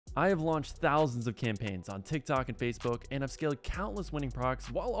I have launched thousands of campaigns on TikTok and Facebook, and I've scaled countless winning products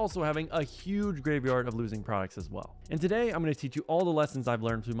while also having a huge graveyard of losing products as well. And today I'm going to teach you all the lessons I've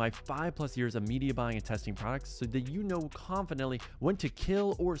learned through my 5+ years of media buying and testing products so that you know confidently when to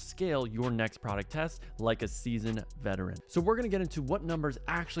kill or scale your next product test like a seasoned veteran. So we're going to get into what numbers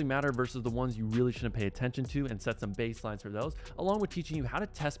actually matter versus the ones you really shouldn't pay attention to and set some baselines for those, along with teaching you how to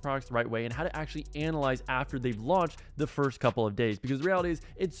test products the right way and how to actually analyze after they've launched the first couple of days. Because the reality is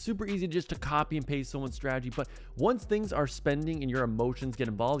it's super easy just to copy and paste someone's strategy, but once things are spending and your emotions get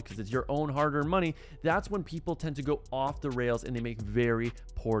involved because it's your own hard-earned money, that's when people tend to go off the rails and they make very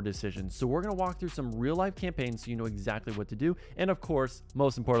poor decisions. So we're going to walk through some real-life campaigns so you know exactly what to do, and of course,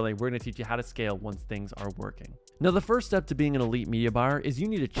 most importantly, we're going to teach you how to scale once things are working. Now, the first step to being an elite media buyer is you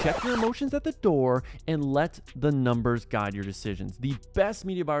need to check your emotions at the door and let the numbers guide your decisions. The best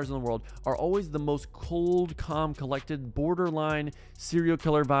media buyers in the world are always the most cold, calm, collected, borderline serial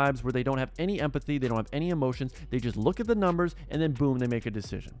killer vibes where they don't have any empathy, they don't have any emotions, they just look at the numbers and then boom, they make a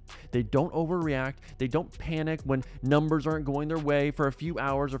decision. They don't overreact, they don't panic when numbers aren't going their way for a few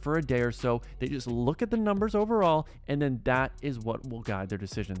hours or for a day or so. They just look at the numbers overall, and then that is what will guide their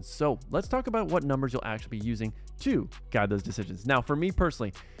decisions. So let's talk about what numbers you'll actually be using to guide those decisions. Now, for me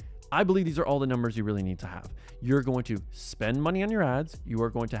personally, I believe these are all the numbers you really need to have. You're going to spend money on your ads. You are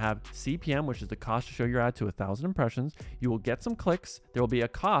going to have CPM, which is the cost to show your ad to 1,000 impressions. You will get some clicks. There will be a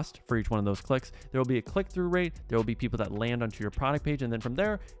cost for each one of those clicks. There will be a click-through rate. There will be people that land onto your product page. And then from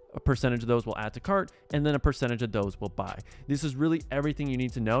there, a percentage of those will add to cart, and then a percentage of those will buy. This is really everything you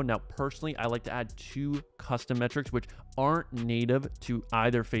need to know. Now, personally, I like to add 2 custom metrics, which aren't native to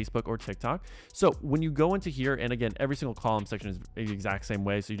either Facebook or TikTok. So when you go into here, and again, every single column section is the exact same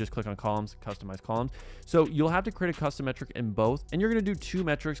way. So you just click on columns, customize columns. So you'll have to create a custom metric in both, and you're going to do 2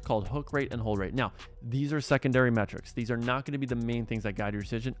 metrics called hook rate and hold rate. Now, these are secondary metrics. These are not going to be the main things that guide your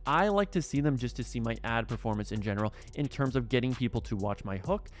decision. I like to see them just to see my ad performance in general in terms of getting people to watch my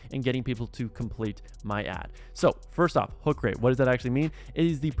hook and getting people to complete my ad. So first off, hook rate. What does that actually mean? It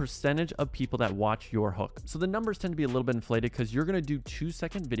is the percentage of people that watch your hook. So the numbers tend to be a little bit inflated because you're going to do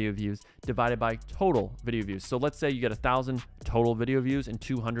 2-second video views divided by total video views. So let's say you get 1,000 total video views and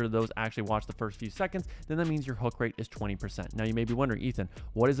 200 of those actually watch the first few seconds, then that means your hook rate is 20%. Now you may be wondering, Ethan,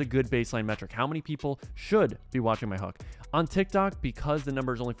 what is a good baseline metric? How many people should be watching my hook? On TikTok, because the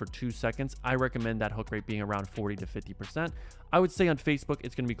number is only for 2 seconds, I recommend that hook rate being around 40 to 50%. I would say on Facebook,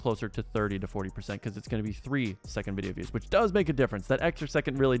 it's going to be closer to 30 to 40% because it's going to be 3-second video views, which does make a difference. That extra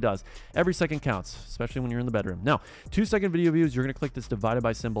second really does. Every second counts, especially when you're in the bedroom. Now, 2-second video views, you're going to click this divided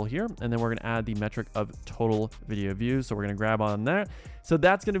by symbol here, and then we're going to add the metric of total video views. So we're going to grab on that. So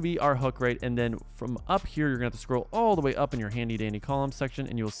that's going to be our hook rate. And then from up here, you're going to have to scroll all the way up in your handy dandy column section,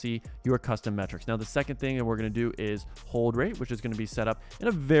 and you'll see your custom metrics. Now, the second thing that we're going to do is hold rate, which is going to be set up in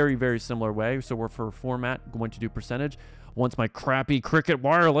a very, very similar way. So we're for format going to do percentage once my crappy Cricket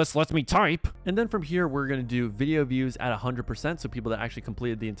wireless lets me type. And then from here, we're going to do video views at 100%. So people that actually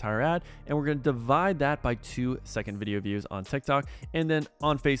completed the entire ad, and we're going to divide that by 2-second video views on TikTok. And then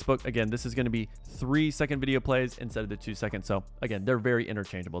on Facebook, again, this is going to be 3-second video plays instead of the 2 seconds. So again, they're very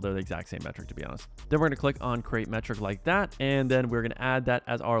interchangeable. They're the exact same metric, to be honest. Then we're going to click on create metric like that. And then we're going to add that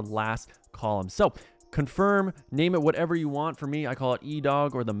as our last column. So confirm, name it whatever you want. For me, I call it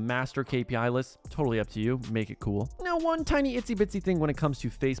eDog or the master KPI list. Totally up to you. Make it cool. Now, one tiny itsy bitsy thing when it comes to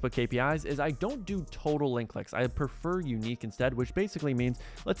Facebook KPIs is I don't do total link clicks. I prefer unique instead, which basically means,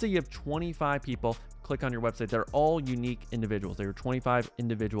 let's say you have 25 people click on your website. They're all unique individuals. They're 25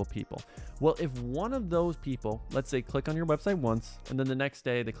 individual people. Well, if one of those people, let's say, click on your website once, and then the next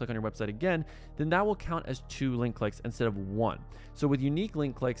day they click on your website again, then that will count as 2 link clicks instead of 1. So with unique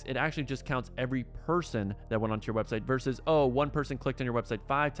link clicks, it actually just counts every person that went onto your website versus, oh, one person clicked on your website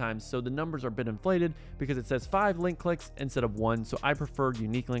 5 times. So the numbers are a bit inflated because it says 5 link clicks instead of 1. So I prefer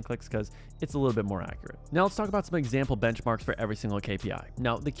unique link clicks because it's a little bit more accurate. Now let's talk about some example benchmarks for every single KPI.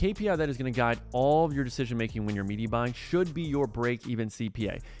 Now, the KPI that is going to guide all of your decision making when you're media buying should be your break-even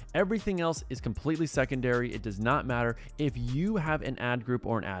CPA. Everything else is completely secondary. It does not matter if you have an ad group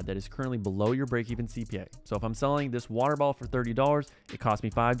or an ad that is currently below your break-even CPA. So if I'm selling this water bottle for $30, it cost me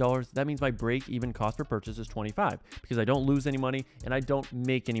 $5. That means my break-even cost per purchase is $25 because I don't lose any money and I don't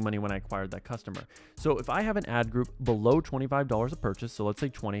make any money when I acquired that customer. So if I have an ad group below $25 a purchase, so let's say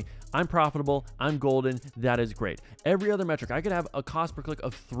 20, I'm profitable, I'm golden, that is great. Every other metric, I could have a cost per click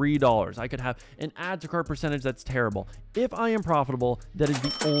of $3. I could have an add to cart percentage that's terrible. If I am profitable, that is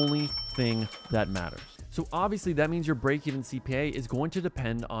the only thing that matters. So obviously that means your break-even CPA is going to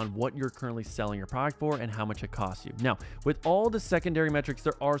depend on what you're currently selling your product for and how much it costs you. Now, with all the secondary metrics,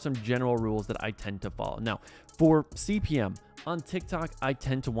 there are some general rules that I tend to follow. Now, for CPM, On TikTok, I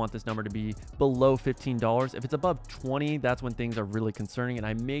tend to want this number to be below $15. If it's above 20, that's when things are really concerning, and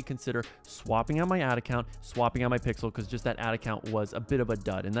I may consider swapping out my ad account, swapping out my pixel, because just that ad account was a bit of a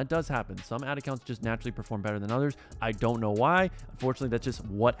dud, and that does happen. Some ad accounts just naturally perform better than others. I don't know why. Unfortunately, that's just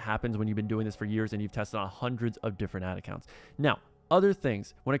what happens when you've been doing this for years and you've tested on hundreds of different ad accounts. Now, other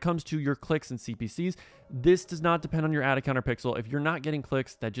things, when it comes to your clicks and CPCs, this does not depend on your ad account or pixel. If you're not getting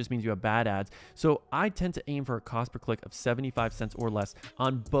clicks, that just means you have bad ads. So I tend to aim for a cost per click of 75 cents or less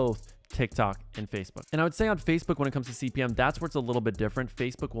on both TikTok and Facebook. And I would say on Facebook, when it comes to CPM, that's where it's a little bit different.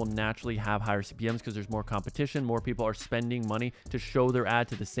 Facebook will naturally have higher CPMs because there's more competition. More people are spending money to show their ad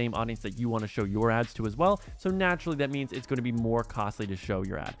to the same audience that you want to show your ads to as well. So naturally, that means it's going to be more costly to show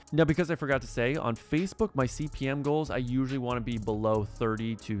your ad. Now, because I forgot to say, on Facebook, my CPM goals, I usually want to be below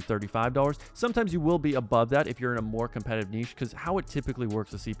 $30 to $35. Sometimes you will be above that if you're in a more competitive niche, because how it typically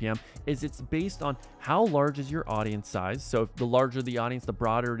works with CPM is it's based on how large is your audience size. So if the larger the audience, the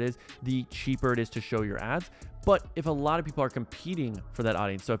broader it is, the cheaper it is to show your ads. But if a lot of people are competing for that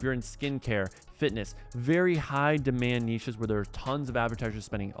audience, so if you're in skincare, fitness, very high demand niches where there's tons of advertisers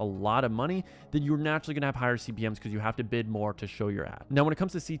spending a lot of money, then you're naturally going to have higher CPMs because you have to bid more to show your ad. Now, when it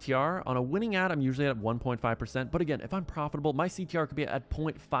comes to CTR, on a winning ad, I'm usually at 1.5%. But again, if I'm profitable, my CTR could be at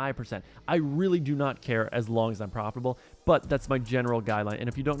 0.5%. I really do not care as long as I'm profitable, but that's my general guideline. And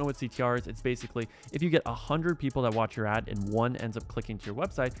if you don't know what CTR is, it's basically if you get 100 people that watch your ad and one ends up clicking to your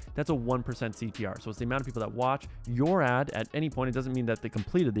website, that's a 1% CTR. So it's the amount of people that watch your ad at any point. It doesn't mean that they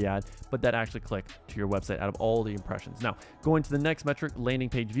completed the ad, but that actually click to your website out of all the impressions. Now, going to the next metric, landing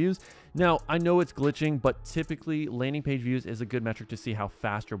page views. Now, I know it's glitching, but typically landing page views is a good metric to see how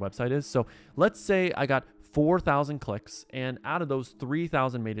fast your website is. So let's say I got 4,000 clicks, and out of those,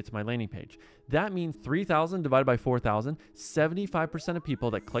 3,000 made it to my landing page. That means 3,000 divided by 4,000, 75% of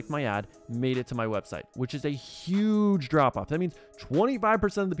people that clicked my ad made it to my website, which is a huge drop off. That means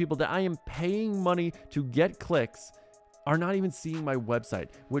 25% of the people that I am paying money to get clicks are not even seeing my website,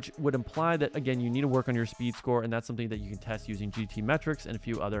 which would imply that, again, you need to work on your speed score, and that's something that you can test using GT metrics and a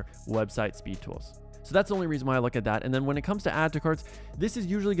few other website speed tools. So that's the only reason why I look at that. And then when it comes to add to carts, this is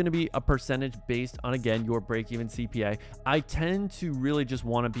usually going to be a percentage based on, again, your break-even CPA. I tend to really just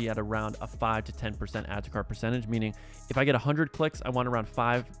want to be at around a 5 to 10% add to cart percentage, meaning if I get 100 clicks, I want around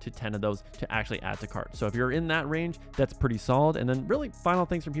 5 to 10 of those to actually add to cart. So if you're in that range, that's pretty solid. And then really final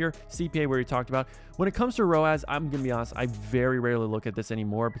things from here, CPA, where you talked about. When it comes to ROAS, I'm going to be honest, I very rarely look at this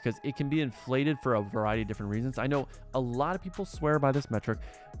anymore because it can be inflated for a variety of different reasons. I know a lot of people swear by this metric.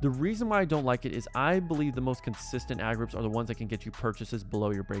 The reason why I don't like it is I believe the most consistent ad groups are the ones that can get you purchases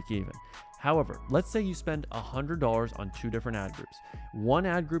below your break even. However, let's say you spend $100 on 2 different ad groups. One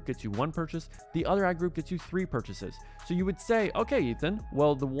ad group gets you 1 purchase, the other ad group gets you 3 purchases. So you would say, okay, Ethan,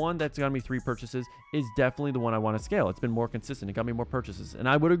 well, the one that's got me 3 purchases is definitely the one I want to scale. It's been more consistent. It got me more purchases. And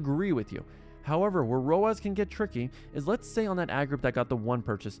I would agree with you. However, where ROAS can get tricky is, let's say on that ad group that got the 1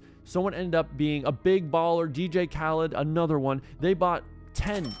 purchase, someone ended up being a big baller, DJ Khaled, another one, they bought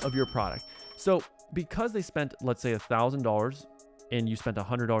 10 of your product. So because they spent, let's say, $1,000 and you spent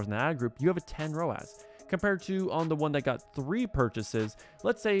 $100 in the ad group, you have a 10 ROAS. Compared to on the one that got 3 purchases,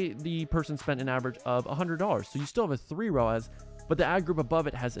 let's say the person spent an average of $100. So you still have a 3 ROAS, but the ad group above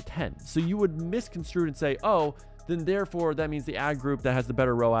it has a 10. So you would misconstrue and say, oh, then therefore that means the ad group that has the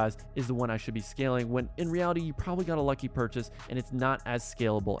better ROAS is the one I should be scaling, when in reality you probably got a lucky purchase and it's not as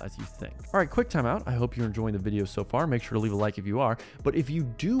scalable as you think. All right, quick timeout. I hope you're enjoying the video so far. Make sure to leave a like if you are. But if you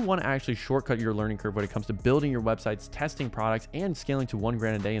do want to actually shortcut your learning curve when it comes to building your websites, testing products, and scaling to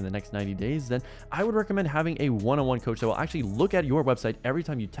 $1,000 a day in the next 90 days, then I would recommend having a one-on-one coach that will actually look at your website every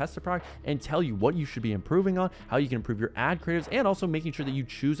time you test a product and tell you what you should be improving on, how you can improve your ad creatives, and also making sure that you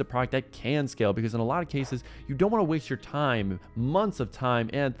choose a product that can scale, because in a lot of cases, you don't want to waste your time, months of time,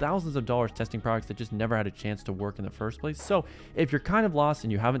 and thousands of dollars testing products that just never had a chance to work in the first place. So if you're kind of lost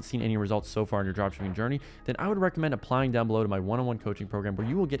and you haven't seen any results so far in your dropshipping journey, then I would recommend applying down below to my one-on-one coaching program, where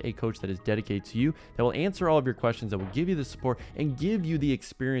you will get a coach that is dedicated to you, that will answer all of your questions, that will give you the support and give you the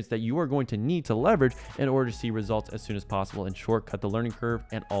experience that you are going to need to leverage in order to see results as soon as possible and shortcut the learning curve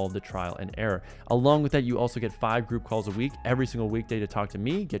and all the trial and error. Along with that, you also get 5 group calls a week, every single weekday, to talk to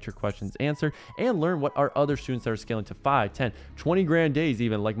me, get your questions answered, and learn what our other students that are scaling to 5, 10, 20 grand days,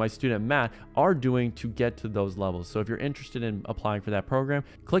 even like my student Matt, are doing to get to those levels. So if you're interested in applying for that program,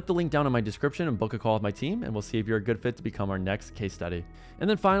 click the link down in my description and book a call with my team, and we'll see if you're a good fit to become our next case study. And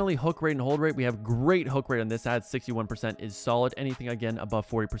then finally, hook rate and hold rate. We have great hook rate on this ad. 61% is solid. Anything again above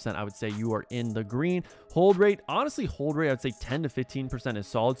 40%, I would say you are in the green. Hold rate, honestly, hold rate, I'd say 10 to 15% is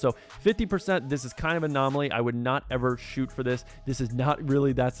solid. So 50%, this is kind of an anomaly. I would not ever shoot for this. This is not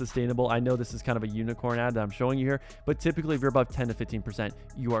really that sustainable. I know this is kind of a unicorn ad that I'm showing showing you here, but typically if you're above 10 to 15%,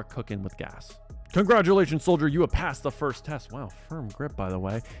 you are cooking with gas. Congratulations, soldier, you have passed the first test. Wow, firm grip, by the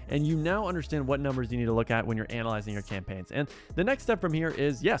way. And you now understand what numbers you need to look at when you're analyzing your campaigns. And the next step from here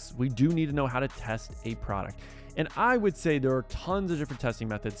is, yes, we do need to know how to test a product. And I would say there are tons of different testing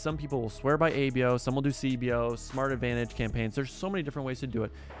methods. Some people will swear by ABO, some will do CBO, Smart Advantage campaigns. There's so many different ways to do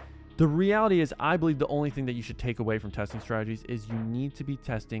it. The reality is, I believe the only thing that you should take away from testing strategies is you need to be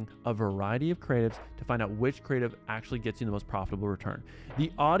testing a variety of creatives to find out which creative actually gets you the most profitable return.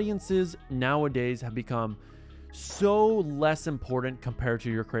 The audiences nowadays have become so less important compared to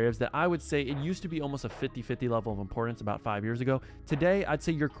your creatives that I would say it used to be almost a 50-50 level of importance about 5 years ago. Today, I'd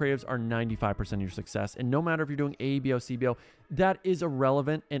say your creatives are 95% of your success. And no matter if you're doing ABO, CBO, that is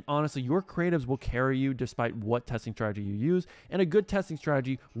irrelevant. And honestly, your creatives will carry you despite what testing strategy you use. And a good testing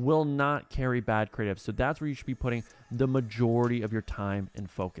strategy will not carry bad creatives. So that's where you should be putting the majority of your time and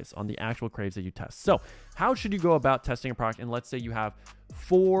focus on the actual creatives that you test. So how should you go about testing a product? And let's say you have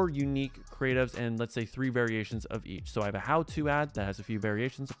 4 unique creatives and let's say 3 variations of each. So I have a how-to ad that has a few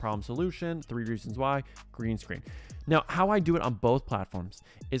variations, a problem solution, 3 reasons why, green screen. Now, how I do it on both platforms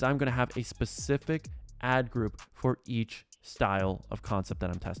is I'm going to have a specific ad group for each style of concept that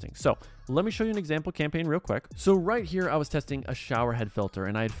I'm testing. So let me show you an example campaign real quick. So right here, I was testing a shower head filter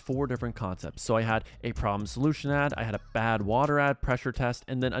and I had 4 different concepts. So I had a problem solution ad, I had a bad water ad, pressure test,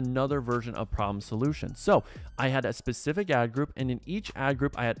 and then another version of problem solution. So I had a specific ad group, and in each ad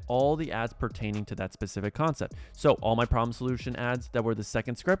group, I had all the ads pertaining to that specific concept. So all my problem solution ads that were the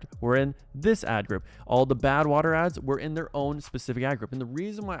second script were in this ad group. All the bad water ads were in their own specific ad group. And the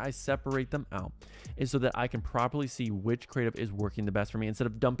reason why I separate them out is so that I can properly see which creative is working the best for me instead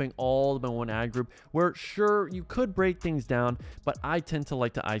of dumping all of them in one ad group, where sure, you could break things down, but I tend to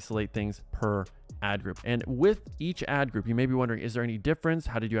like to isolate things per ad group. And with each ad group, you may be wondering, is there any difference?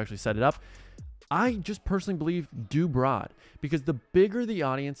 How did you actually set it up? I just personally believe do broad, because the bigger the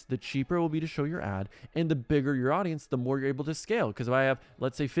audience, the cheaper it will be to show your ad, and the bigger your audience, the more you're able to scale. Because if I have,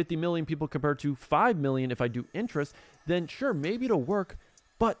 let's say 50 million people compared to 5 million, if I do interest, then sure, maybe it'll work,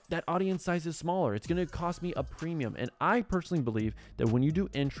 but that audience size is smaller. It's going to cost me a premium. And I personally believe that when you do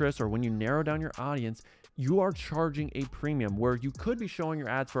interest or when you narrow down your audience, you are charging a premium, where you could be showing your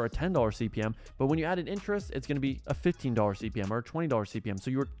ads for a $10 CPM, but when you add an interest, it's going to be a $15 CPM or a $20 CPM. So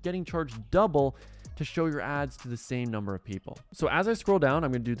you're getting charged double to show your ads to the same number of people. So as I scroll down,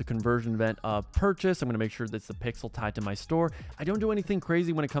 I'm going to do the conversion event of purchase. I'm going to make sure that's the pixel tied to my store. I don't do anything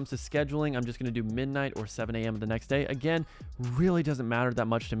crazy when it comes to scheduling. I'm just going to do midnight or 7 a.m. the next day. Again, really doesn't matter that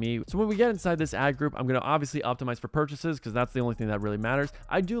much to me. So when we get inside this ad group, I'm going to obviously optimize for purchases because that's the only thing that really matters.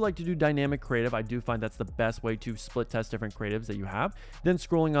 I do like to do dynamic creative. I do find that's the best way to split test different creatives that you have. Then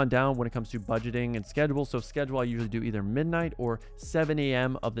scrolling on down when it comes to budgeting and schedule. So schedule, I usually do either midnight or 7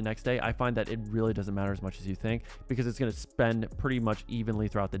 a.m. of the next day. I find that it really doesn't matter as much as you think because it's going to spend pretty much evenly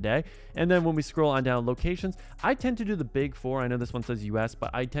throughout the day. And then when we scroll on down locations, I tend to do the big 4. I know this one says US, but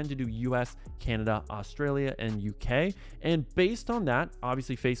I tend to do US, Canada, Australia, and UK. And based on that,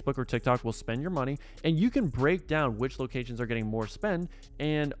 obviously Facebook or TikTok will spend your money, and you can break down which locations are getting more spend.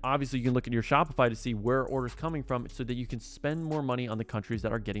 And obviously you can look at your Shopify to see where orders coming from so that you can spend more money on the countries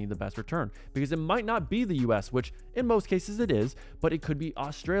that are getting you the best return, because it might not be the US, which in most cases it is, but it could be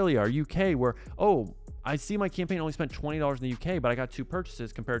Australia or UK where, oh, I see my campaign only spent $20 in the UK, but I got 2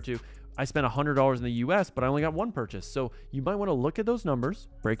 purchases compared to I spent $100 in the US, but I only got 1 purchase. So you might want to look at those numbers,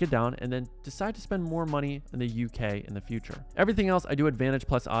 break it down, and then decide to spend more money in the UK in the future. Everything else, I do Advantage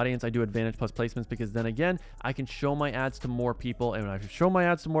plus audience. I do Advantage plus placements because then again, I can show my ads to more people. And when I show my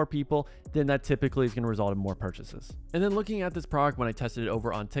ads to more people, then that typically is going to result in more purchases. And then looking at this product, when I tested it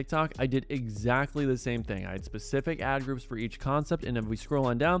over on TikTok, I did exactly the same thing. I had specific ad groups for each concept. And if we scroll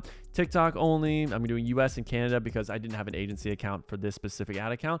on down, TikTok only, I'm doing US and Canada because I didn't have an agency account for this specific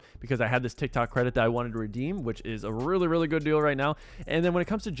ad account because I had this TikTok credit that I wanted to redeem, which is a really, really good deal right now. And then when it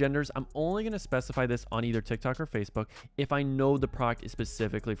comes to genders, I'm only going to specify this on either TikTok or Facebook if I know the product is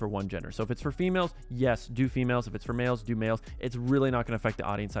specifically for one gender. So if it's for females, yes, do females. If it's for males, do males. It's really not going to affect the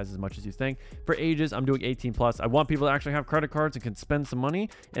audience size as much as you think. For ages, I'm doing 18 plus. I want people to actually have credit cards and can spend some money.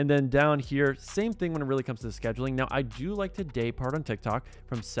 And then down here, same thing when it really comes to the scheduling. Now, I do like to day part on TikTok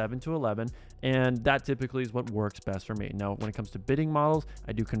from 7 to 11. And that typically is what works best for me. Now, when it comes to bidding models,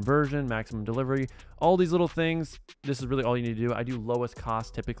 I do conversion, maximum delivery, all these little things. This is really all you need to do. I do lowest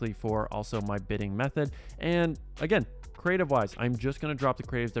cost typically for also my bidding method. And again, creative wise, I'm just going to drop the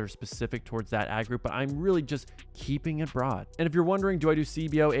creatives that are specific towards that ad group, but I'm really just keeping it broad. And if you're wondering, do I do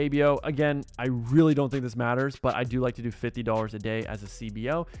CBO, ABO? Again, I really don't think this matters, but I do like to do $50 a day as a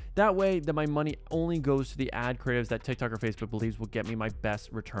CBO. That way that my money only goes to the ad creatives that TikTok or Facebook believes will get me my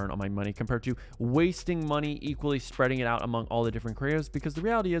best return on my money, compared to wasting money equally spreading it out among all the different creatives, because the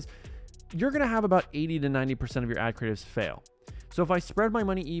reality is you're going to have about 80 to 90% of your ad creatives fail. So if I spread my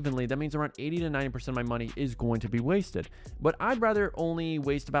money evenly, that means around 80 to 90% of my money is going to be wasted. But I'd rather only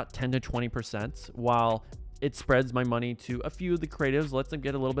waste about 10 to 20% while it spreads my money to a few of the creatives, lets them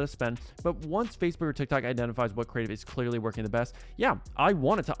get a little bit of spend. But once Facebook or TikTok identifies what creative is clearly working the best, yeah, I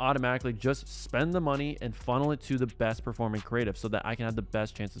want it to automatically just spend the money and funnel it to the best performing creative so that I can have the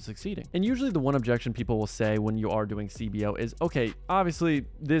best chance of succeeding. And usually the one objection people will say when you are doing CBO is, okay, obviously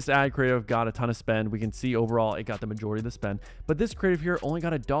this ad creative got a ton of spend. We can see overall it got the majority of the spend, but this creative here only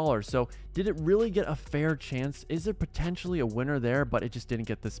got $1. So did it really get a fair chance? Is there potentially a winner there, but it just didn't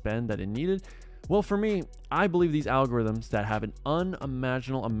get the spend that it needed? Well, for me, I believe these algorithms that have an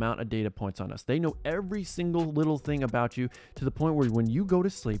unimaginable amount of data points on us. They know every single little thing about you, to the point where when you go to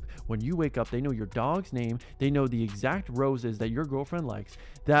sleep, when you wake up, they know your dog's name. They know the exact roses that your girlfriend likes.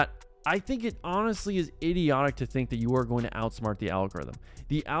 That I think it honestly is idiotic to think that you are going to outsmart the algorithm.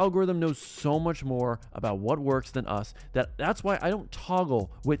 The algorithm knows so much more about what works than us, that's why I don't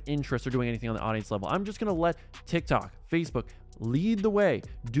toggle with interest or doing anything on the audience level. I'm just going to let TikTok, Facebook, lead the way,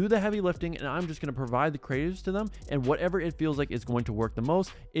 do the heavy lifting, and I'm just going to provide the creatives to them, and whatever it feels like is going to work the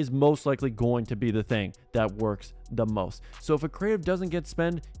most is most likely going to be the thing that works the most. So if a creative doesn't get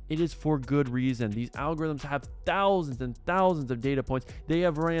spend, it is for good reason. These algorithms have thousands and thousands of data points. They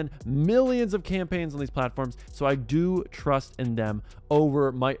have ran millions of campaigns on these platforms, so I do trust in them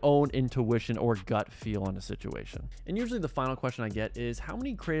over my own intuition or gut feel on a situation. And usually the final question I get is, how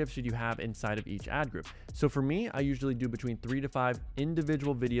many creatives should you have inside of each ad group? So for me, I usually do between 3 to 5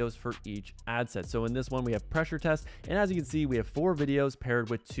 individual videos for each ad set. So in this one, we have pressure test, and as you can see, we have 4 videos paired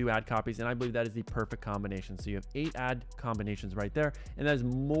with 2 ad copies, and I believe that is the perfect combination. So you have 8 ad combinations right there, and that is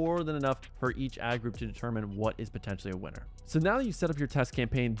more than enough for each ad group to determine what is potentially a winner. So now that you set up your test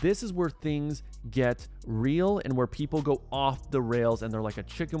campaign, this is where things get real and where people go off the rails and they're like a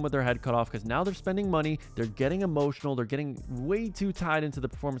chicken with their head cut off, because now they're spending money, they're getting emotional, they're getting way too tied into the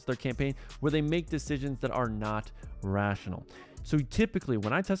performance of their campaign, where they make decisions that are not rational. So typically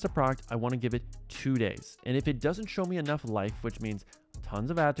when I test a product, I want to give it 2 days. And if it doesn't show me enough life, which means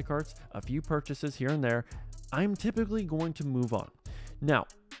tons of add to carts, a few purchases here and there, I'm typically going to move on. Now,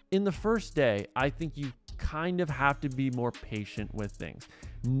 in the first day, I think you kind of have to be more patient with things.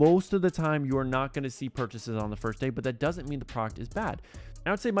 Most of the time, you are not going to see purchases on the first day, but that doesn't mean the product is bad. I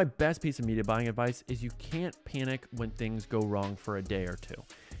would say my best piece of media buying advice is you can't panic when things go wrong for a day or two.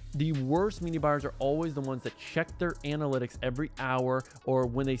 The worst media buyers are always the ones that check their analytics every hour, or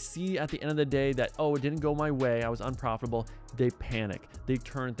when they see at the end of the day that, oh, it didn't go my way, I was unprofitable, they panic, they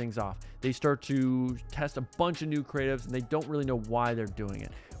turn things off. They start to test a bunch of new creatives and they don't really know why they're doing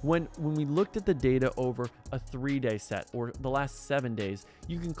it. When we looked at the data over a 3-day set or the last 7 days,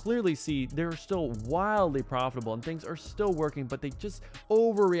 you can clearly see they're still wildly profitable and things are still working, but they just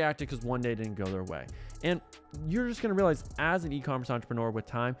overreacted because one day didn't go their way. And you're just going to realize, as an e-commerce entrepreneur with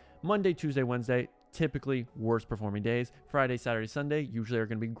time, Monday, Tuesday, Wednesday, typically worst performing days. Friday, Saturday, Sunday usually are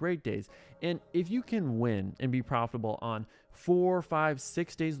going to be great days. And if you can win and be profitable on 4, 5,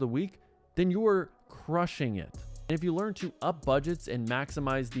 6 days of the week, then you're crushing it. And if you learn to up budgets and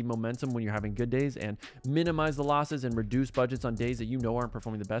maximize the momentum when you're having good days, and minimize the losses and reduce budgets on days that you know aren't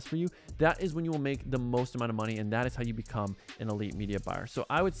performing the best for you, that is when you will make the most amount of money, and that is how you become an elite media buyer. So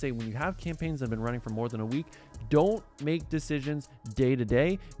I would say when you have campaigns that have been running for more than a week, don't make decisions day to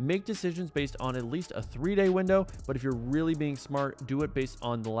day. Make decisions based on at least a 3-day window, but if you're really being smart, do it based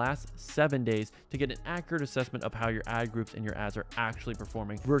on the last 7 days to get an accurate assessment of how your ad groups and your ads are actually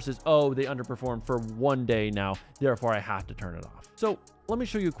performing versus, oh, they underperformed for 1 day now, therefore I have to turn it off. So let me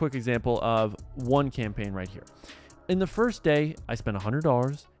show you a quick example of one campaign right here. In the first day, I spent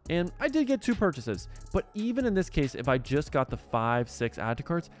 $100 and I did get 2 purchases. But even in this case, if I just got the 5, 6 add to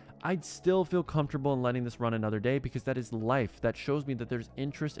carts, I'd still feel comfortable in letting this run another day, because that is life. That shows me that there's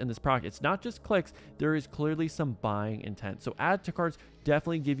interest in this product. It's not just clicks, there is clearly some buying intent. So add to carts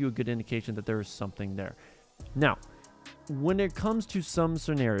definitely give you a good indication that there is something there. Now, when it comes to some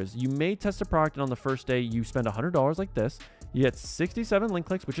scenarios, you may test a product and on the first day you spend $100 like this, you get 67 link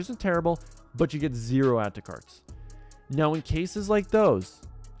clicks, which isn't terrible, but you get 0 add to carts. Now in cases like those,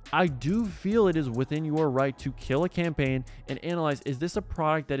 I do feel it is within your right to kill a campaign and analyze, is this a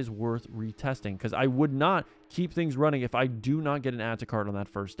product that is worth retesting? Because I would not keep things running if I do not get an add to cart on that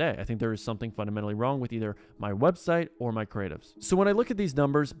first day. I think there is something fundamentally wrong with either my website or my creatives. So when I look at these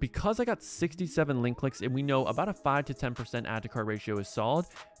numbers, because I got 67 link clicks and we know about a 5 to 10% add to cart ratio is solid,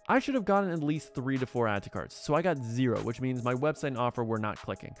 I should have gotten at least 3 to 4 add to carts. So I got 0, which means my website and offer were not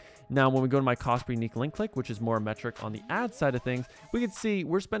clicking. Now, when we go to my cost per unique link click, which is more a metric on the ad side of things, we can see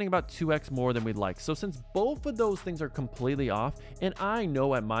we're spending about 2x more than we'd like. So since both of those things are completely off, and I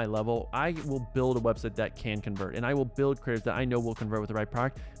know at my level, I will build a website that can convert, and I will build creatives that I know will convert with the right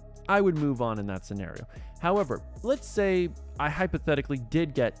product, I would move on in that scenario. However, let's say I hypothetically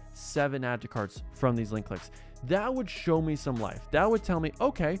did get 7 add to carts from these link clicks. That would show me some life. That would tell me,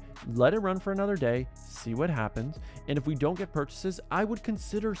 okay, let it run for another day, see what happens. And if we don't get purchases, I would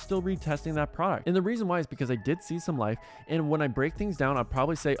consider still retesting that product. And the reason why is because I did see some life. And when I break things down, I'll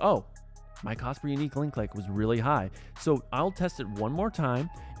probably say, oh, my cost per unique link click was really high. So I'll test it one more time.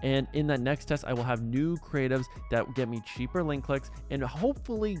 And in that next test, I will have new creatives that get me cheaper link clicks and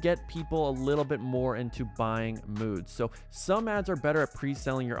hopefully get people a little bit more into buying moods. So some ads are better at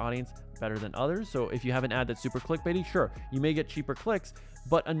pre-selling your audience better than others. So if you have an ad that's super clickbaity, sure, you may get cheaper clicks,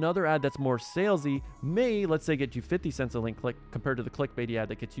 but another ad that's more salesy may, let's say, get you 50 cents a link click compared to the clickbaity ad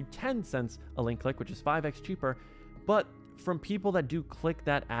that gets you 10 cents a link click, which is 5x cheaper. But from people that do click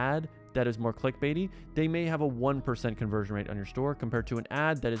that ad that is more clickbaity, they may have a 1% conversion rate on your store compared to an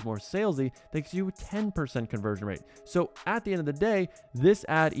ad that is more salesy that gives you a 10% conversion rate. So at the end of the day, this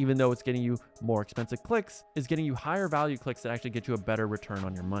ad, even though it's getting you more expensive clicks, is getting you higher value clicks that actually get you a better return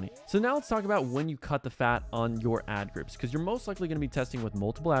on your money. So now let's talk about when you cut the fat on your ad groups, because you're most likely going to be testing with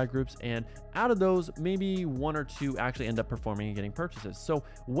multiple ad groups, and out of those, maybe 1 or 2 actually end up performing and getting purchases. So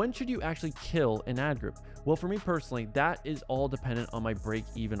when should you actually kill an ad group? Well, for me personally, that is all dependent on my break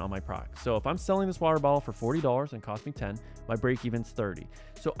even on my product. So if I'm selling this water bottle for $40 and cost me 10, my break even's 30.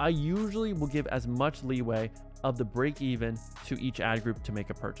 So I usually will give as much leeway of the break even to each ad group to make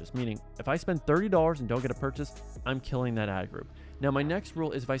a purchase. Meaning if I spend $30 and don't get a purchase, I'm killing that ad group. Now my next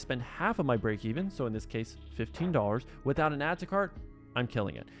rule is if I spend half of my break even, so in this case, $15 without an add to cart, I'm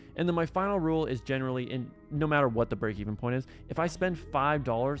killing it. And then my final rule is generally, in no matter what the break-even point is, if I spend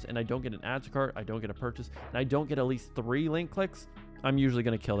 $5 and I don't get an add to cart, I don't get a purchase, and I don't get at least 3 link clicks, I'm usually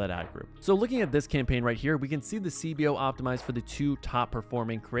going to kill that ad group. So looking at this campaign right here, we can see the CBO optimized for the 2 top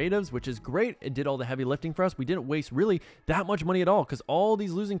performing creatives, which is great. It did all the heavy lifting for us. We didn't waste really that much money at all because all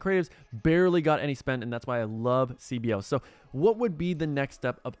these losing creatives barely got any spend, and that's why I love CBO. So what would be the next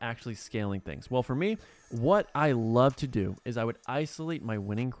step of actually scaling things? Well, for me, what I love to do is I would isolate my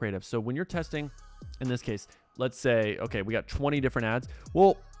winning creatives. So when you're testing, in this case, let's say, okay, we got 20 different ads.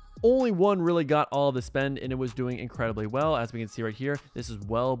 Well, only one really got all the spend and it was doing incredibly well. As we can see right here, this is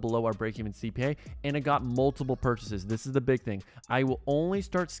well below our break-even CPA and it got multiple purchases. This is the big thing. I will only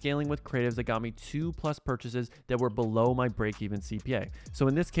start scaling with creatives that got me 2+ purchases that were below my break-even CPA. So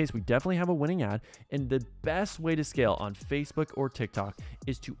in this case, we definitely have a winning ad, and the best way to scale on Facebook or TikTok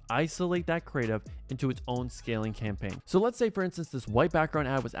is to isolate that creative into its own scaling campaign. So let's say, for instance, this white background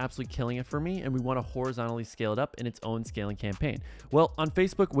ad was absolutely killing it for me and we want to horizontally scale it up in its own scaling campaign. Well, on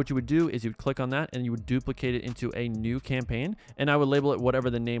Facebook, what you would do is you would click on that and you would duplicate it into a new campaign, and I would label it whatever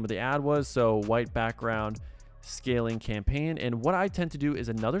the name of the ad was. So white background scaling campaign. And what I tend to do is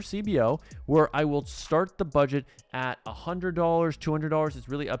another CBO where I will start the budget at $100, $200. It's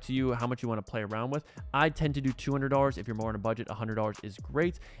really up to you how much you want to play around with. I tend to do $200. If you're more on a budget, $100 is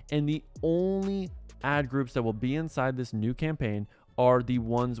great. And the only ad groups that will be inside this new campaign are the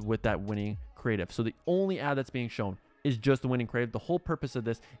ones with that winning creative. So the only ad that's being shown is just the winning creative. The whole purpose of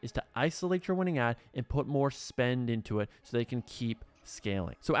this is to isolate your winning ad and put more spend into it so they can keep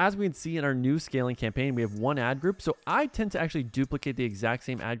scaling. So as we can see in our new scaling campaign, we have 1 ad group. So I tend to actually duplicate the exact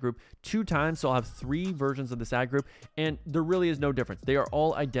same ad group 2 times. So I'll have 3 versions of this ad group and there really is no difference. They are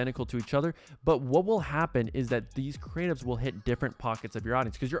all identical to each other. But what will happen is that these creatives will hit different pockets of your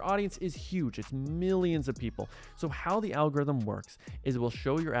audience because your audience is huge. It's millions of people. So how the algorithm works is it will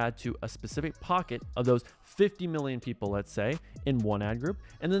show your ad to a specific pocket of those 50 million people, let's say, in 1 ad group.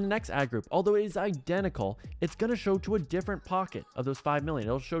 And then the next ad group, although it is identical, it's going to show to a different pocket of those 5 million.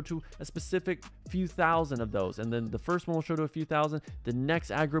 It'll show to a specific few thousand of those. And then the first one will show to a few thousand. The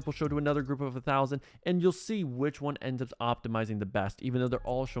next ad group will show to another group of 1,000. And you'll see which one ends up optimizing the best, even though they're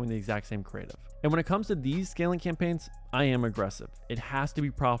all showing the exact same creative. And when it comes to these scaling campaigns, I am aggressive. It has to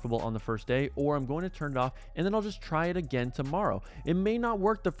be profitable on the first day, or I'm going to turn it off and then I'll just try it again tomorrow. It may not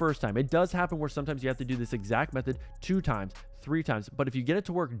work the first time. It does happen where sometimes you have to do this exact method 2 times, 3 times, but if you get it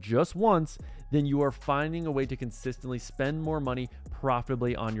to work just once, then you are finding a way to consistently spend more money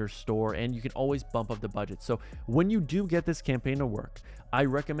profitably on your store, and you can always bump up the budget. So when you do get this campaign to work, I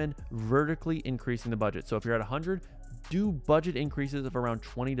recommend vertically increasing the budget. So if you're at 100, do budget increases of around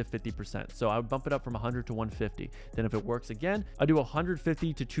 20 to 50%. So I would bump it up from 100 to 150. Then if it works again, I do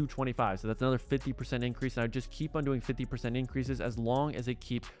 150 to 225. So that's another 50% increase. And I just keep on doing 50% increases as long as it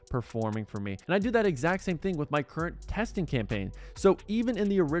keeps performing for me. And I do that exact same thing with my current testing campaign. So even in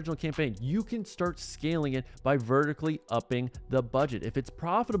the original campaign, you can start scaling it by vertically upping the budget. If it's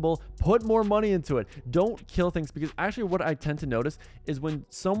profitable, put more money into it. Don't kill things, because actually what I tend to notice is when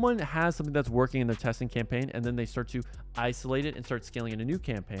someone has something that's working in their testing campaign and then they start to isolate it and start scaling in a new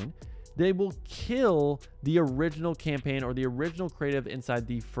campaign, they will kill the original campaign or the original creative inside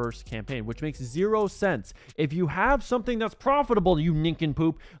the first campaign, which makes 0 sense. If you have something that's profitable, you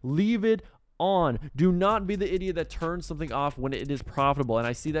nincompoop, leave it on. Do not be the idiot that turns something off when it is profitable. And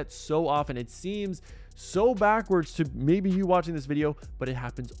I see that so often. It seems so backwards to maybe you watching this video, but it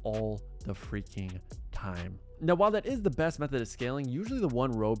happens all the freaking time. Now, while that is the best method of scaling, usually the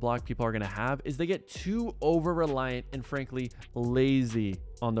one roadblock people are going to have is they get too over-reliant and frankly lazy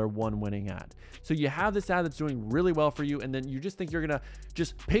on their one winning ad. So you have this ad that's doing really well for you, and then you just think you're going to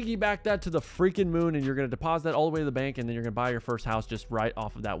just piggyback that to the freaking moon, and you're going to deposit that all the way to the bank, and then you're going to buy your first house just right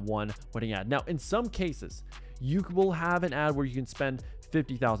off of that one winning ad. Now, in some cases, you will have an ad where you can spend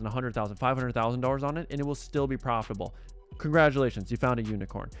 $50,000, $100,000, $500,000 on it, and it will still be profitable. Congratulations, you found a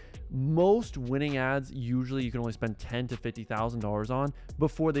unicorn. Most winning ads, usually you can only spend $10,000 to $50,000 on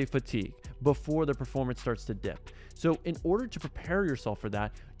before they fatigue, before the performance starts to dip. So in order to prepare yourself for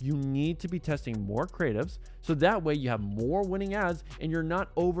that, you need to be testing more creatives. So that way you have more winning ads and you're not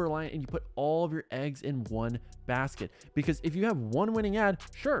over-reliant and you put all of your eggs in one basket. Because if you have one winning ad,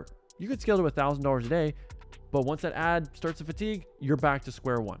 sure, you could scale to $1,000 a day, but once that ad starts to fatigue, you're back to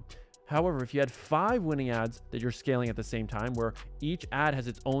square one. However, if you had 5 winning ads that you're scaling at the same time, where each ad has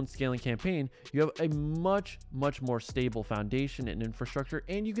its own scaling campaign, you have a much more stable foundation and infrastructure,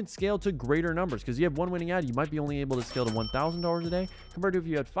 and you can scale to greater numbers. Because you have one winning ad, you might be only able to scale to $1,000 a day, compared to if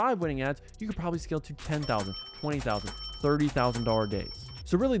you had 5 winning ads, you could probably scale to $10,000, $20,000, $30,000 days.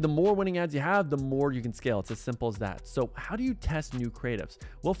 So really, the more winning ads you have, the more you can scale. It's as simple as that. So how do you test new creatives?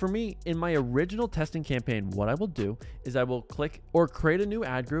 Well, for me, in my original testing campaign, what I will do is I will click or create a new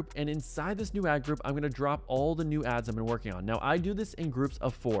ad group. And inside this new ad group, I'm going to drop all the new ads I've been working on. Now, I do this in groups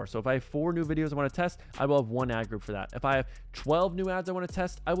of 4. So if I have 4 new videos I want to test, I will have 1 ad group for that. If I have 12 new ads I want to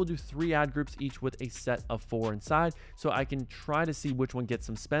test, I will do 3 ad groups, each with a set of 4 inside. So I can try to see which one gets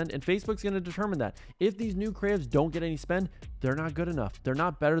some spend. And Facebook's going to determine that. If these new creatives don't get any spend, they're not good enough. They're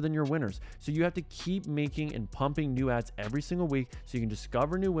not better than your winners. So you have to keep making and pumping new ads every single week so you can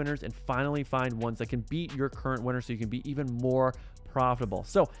discover new winners and finally find ones that can beat your current winner so you can be even more profitable.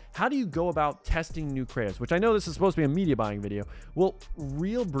 So how do you go about testing new creatives? Which I know this is supposed to be a media buying video. Well,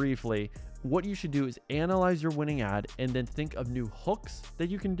 real briefly, what you should do is analyze your winning ad and then think of new hooks that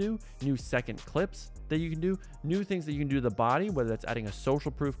you can do, new second clips that you can do, new things that you can do to the body, whether that's adding a social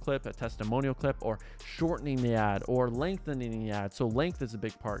proof clip, a testimonial clip, or shortening the ad or lengthening the ad. So length is a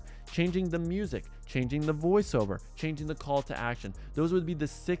big part. Changing the music, changing the voiceover, changing the call to action. Those would be the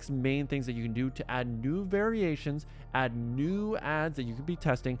 6 main things that you can do to add new variations, add new ads that you could be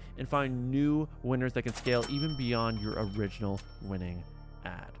testing, and find new winners that can scale even beyond your original winning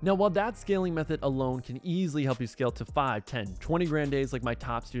ad. Now, while that scaling method alone can easily help you scale to 5, 10, 20 grand days like my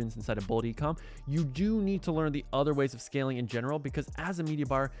top students inside of Bullet Ecom, you do need to learn the other ways of scaling in general, because as a media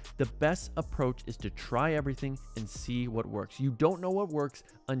buyer, the best approach is to try everything and see what works. You don't know what works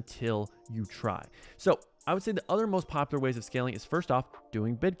until you try. So I would say the other most popular ways of scaling is, first off,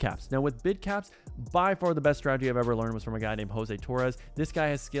 doing bid caps. Now with bid caps, by far the best strategy I've ever learned was from a guy named Jose Torres. This guy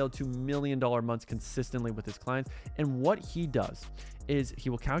has scaled to $1 million months consistently with his clients. And what he does is he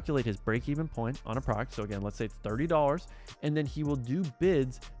will calculate his break-even point on a product. So again, let's say it's $30, and then he will do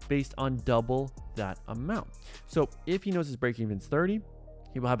bids based on double that amount. So if he knows his break-even is 30,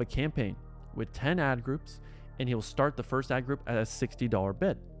 he will have a campaign with 10 ad groups, and he will start the first ad group at a $60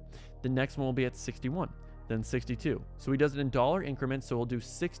 bid. The next one will be at 61. Then 62. So he does it in dollar increments. So he'll do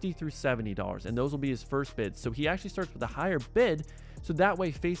 $60 through $70, and those will be his first bids. So he actually starts with a higher bid. So that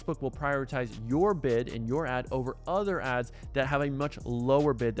way Facebook will prioritize your bid and your ad over other ads that have a much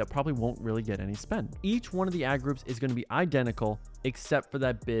lower bid that probably won't really get any spend. Each one of the ad groups is going to be identical except for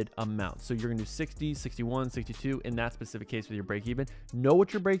that bid amount. So you're gonna do 60, 61, 62 in that specific case with your break even. Know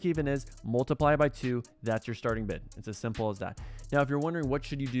what your break even is, multiply it by 2, that's your starting bid. It's as simple as that. Now, if you're wondering what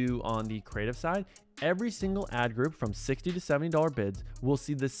should you do on the creative side, every single ad group from $60 to $70 bids will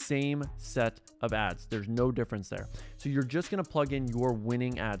see the same set of ads. There's no difference there. So you're just gonna plug in your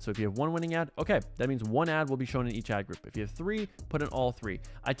winning ad. So if you have one winning ad, okay, that means one ad will be shown in each ad group. If you have 3, put in all 3.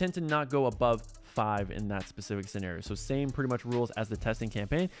 I tend to not go above 5 in that specific scenario. So same pretty much rules as the testing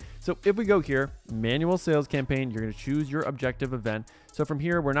campaign. So if we go here, manual sales campaign, you're gonna choose your objective event. So from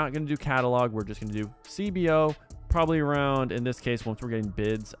here, we're not gonna do catalog, we're just gonna do CBO, probably around, in this case, once we're getting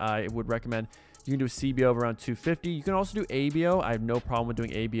bids, I would recommend you can do a CBO of around 250. You can also do ABO. I have no problem with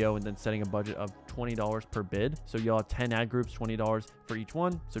doing ABO and then setting a budget of $20 per bid. So you'll have 10 ad groups, $20 for each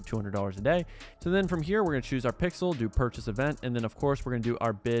one, so $200 a day. So then from here, we're gonna choose our pixel, do purchase event, and then of course, we're gonna do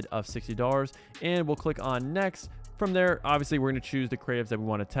our bid of $60, and we'll click on next. From there, obviously, we're going to choose the creatives that we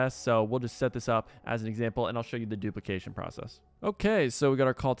want to test. So we'll just set this up as an example, and I'll show you the duplication process. Okay, so we got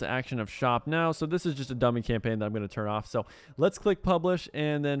our call to action of shop now. So this is just a dummy campaign that I'm going to turn off. So let's click publish,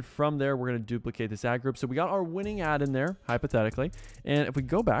 and then from there, we're going to duplicate this ad group. So we got our winning ad in there, hypothetically. And if we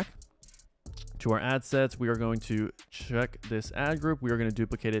go back to our ad sets, we are going to check this ad group. We are going to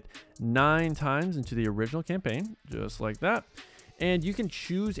duplicate it 9 times into the original campaign, just like that. And you can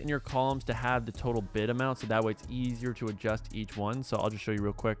choose in your columns to have the total bid amount, so that way it's easier to adjust each one. So I'll just show you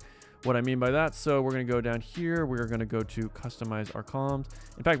real quick what I mean by that. So we're going to go down here. We're going to go to customize our columns.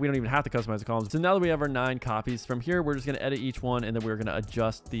 In fact, we don't even have to customize the columns. So now that we have our 9 copies, from here, we're just going to edit each one, and then we're going to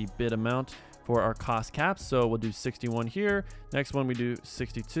adjust the bid amount for our cost caps. So we'll do 61 here. Next one, we do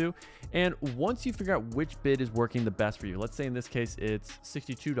 62. And once you figure out which bid is working the best for you, let's say in this case, it's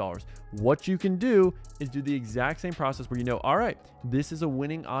 $62. What you can do is do the exact same process where you know, all right, this is a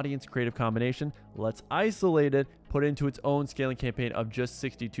winning audience creative combination. Let's isolate it, put it into its own scaling campaign of just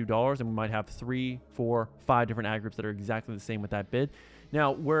 $62. And we might have 3, 4, 5 different ad groups that are exactly the same with that bid.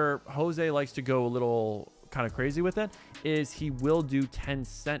 Now, where Jose likes to go a little kind of crazy with it is he will do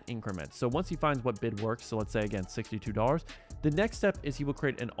 10-cent increments. So once he finds what bid works, so let's say again $62, the next step is he will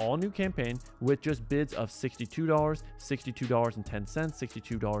create an all new campaign with just bids of $62, $62.10,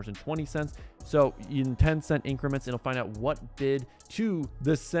 $62.20. So in 10-cent increments, it'll find out what bid to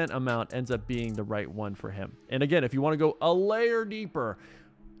the cent amount ends up being the right one for him. And again, if you want to go a layer deeper,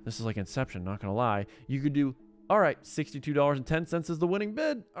 this is like Inception, not gonna lie, you could do, all right, $62.10 is the winning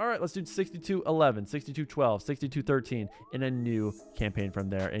bid. All right, let's do $62.11, $62.12, $62.13 in a new campaign from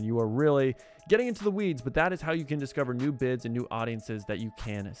there. And you are really getting into the weeds, but that is how you can discover new bids and new audiences that you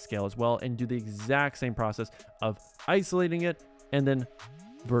can scale as well, and do the exact same process of isolating it and then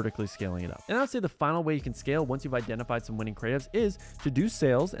vertically scaling it up. And I would say the final way you can scale once you've identified some winning creatives is to do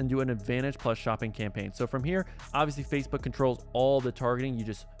sales and do an Advantage Plus shopping campaign. So from here, obviously Facebook controls all the targeting. You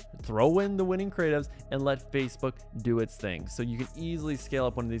just throw in the winning creatives and let Facebook do its thing. So you can easily scale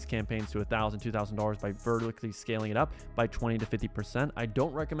up one of these campaigns to $1,000, $2,000 by vertically scaling it up by 20 to 50%. I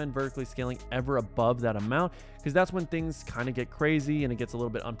don't recommend vertically scaling ever above that amount, because that's when things kind of get crazy and it gets a little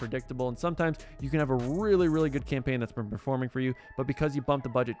bit unpredictable. And sometimes you can have a really, really good campaign that's been performing for you, but because you bump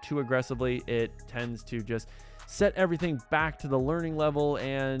the budget too aggressively, it tends to just set everything back to the learning level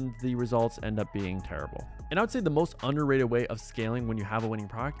and the results end up being terrible. And I would say the most underrated way of scaling when you have a winning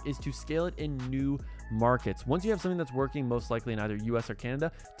product is to scale it in new markets. Once you have something that's working, most likely in either US or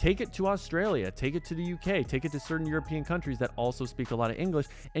Canada, take it to Australia, take it to the UK, take it to certain European countries that also speak a lot of English,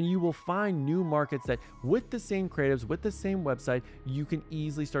 and you will find new markets that with the same creatives, with the same website, you can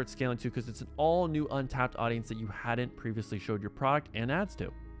easily start scaling to, because it's an all new untapped audience that you hadn't previously showed your product and ads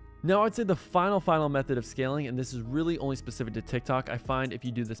to. Now, I'd say the final method of scaling, and this is really only specific to TikTok, I find if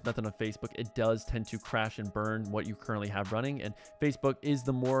you do this method on Facebook, it does tend to crash and burn what you currently have running, and Facebook is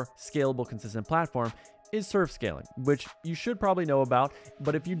the more scalable, consistent platform, is surf scaling, which you should probably know about,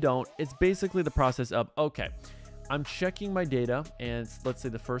 but if you don't, it's basically the process of, okay, I'm checking my data, and let's say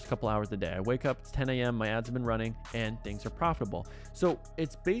the first couple hours of the day. I wake up, it's 10 a.m., my ads have been running, and things are profitable. So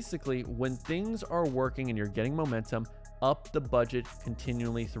it's basically when things are working and you're getting momentum, up the budget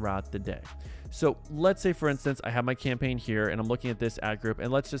continually throughout the day. So let's say, for instance, I have my campaign here and I'm looking at this ad group,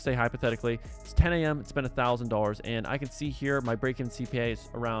 and let's just say hypothetically it's 10 a.m. it's been $1,000, and I can see here my break-even CPA is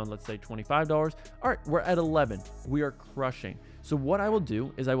around, let's say, $25. All right, we're at 11. We are crushing. So what I will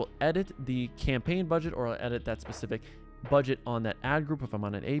do is I will edit the campaign budget, or I'll edit that specific budget on that ad group if I'm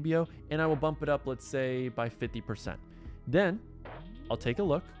on an ABO, and I will bump it up, let's say, by 50%. Then I'll take a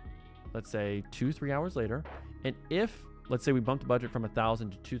look, let's say 2-3 hours later, and if, let's say we bumped the budget from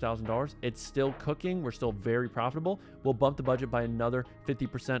 $1,000 to $2,000. It's still cooking. We're still very profitable. We'll bump the budget by another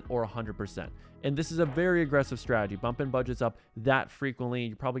 50% or 100%. And this is a very aggressive strategy. Bumping budgets up that frequently,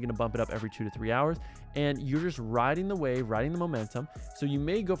 you're probably going to bump it up every 2 to 3 hours. And you're just riding the wave, riding the momentum. So you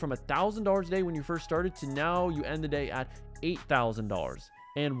may go from $1,000 a day when you first started to now you end the day at $8,000.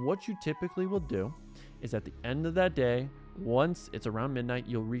 And what you typically will do is at the end of that day, once it's around midnight,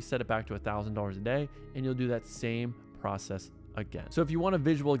 you'll reset it back to $1,000 a day, and you'll do that same process again. So if you want a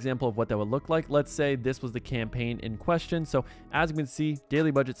visual example of what that would look like, let's say this was the campaign in question. So as you can see,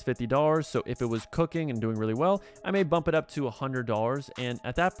 daily budget's $50. So if it was cooking and doing really well, I may bump it up to $100. And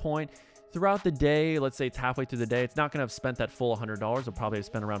at that point, throughout the day, let's say it's halfway through the day, it's not going to have spent that full $100. I'll probably have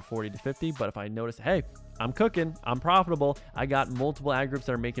spent around 40 to 50. But if I notice, hey, I'm cooking, I'm profitable, I got multiple ad groups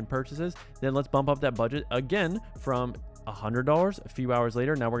that are making purchases, then let's bump up that budget again from $100 a few hours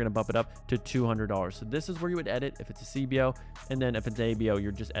later. Now we're going to bump it up to $200. So this is where you would edit if it's a CBO. And then if it's ABO,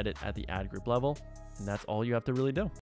 you're just edit at the ad group level. And that's all you have to really do.